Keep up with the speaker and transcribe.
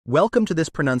Welcome to this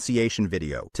pronunciation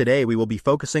video. Today we will be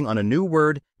focusing on a new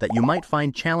word that you might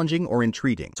find challenging or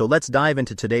intriguing. So let's dive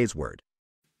into today's word.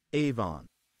 Avon,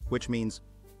 which means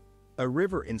a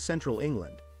river in central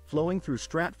England, flowing through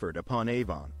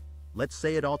Stratford-upon-Avon. Let's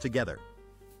say it all together.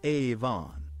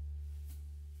 Avon.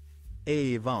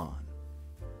 Avon.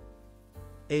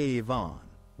 Avon.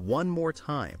 One more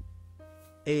time.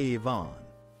 Avon.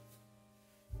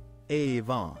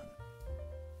 Avon.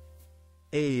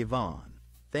 Avon.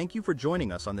 Thank you for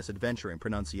joining us on this adventure in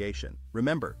pronunciation.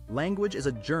 Remember, language is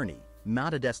a journey,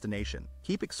 not a destination.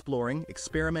 Keep exploring,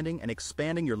 experimenting, and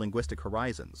expanding your linguistic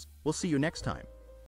horizons. We'll see you next time.